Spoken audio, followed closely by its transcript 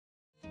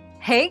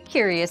Hey,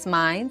 curious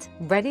minds,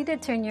 ready to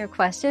turn your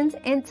questions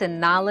into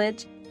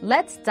knowledge?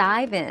 Let's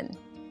dive in.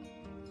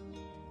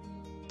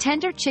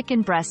 Tender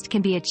chicken breast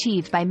can be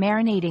achieved by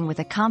marinating with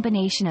a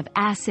combination of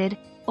acid,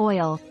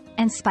 oil,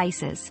 and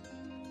spices.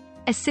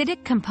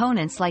 Acidic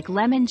components like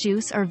lemon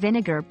juice or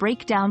vinegar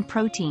break down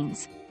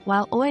proteins,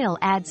 while oil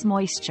adds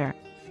moisture.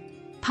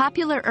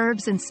 Popular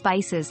herbs and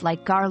spices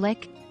like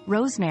garlic,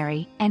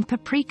 rosemary, and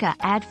paprika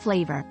add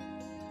flavor.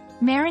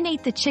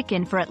 Marinate the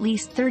chicken for at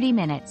least 30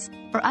 minutes,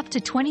 or up to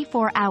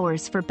 24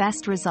 hours for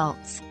best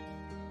results.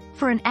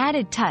 For an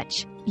added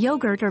touch,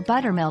 yogurt or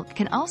buttermilk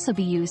can also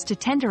be used to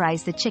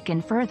tenderize the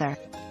chicken further.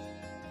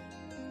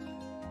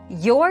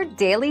 Your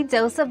daily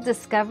dose of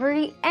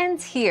discovery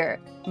ends here,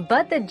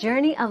 but the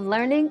journey of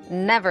learning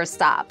never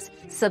stops.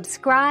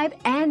 Subscribe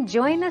and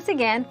join us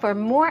again for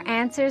more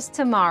answers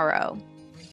tomorrow.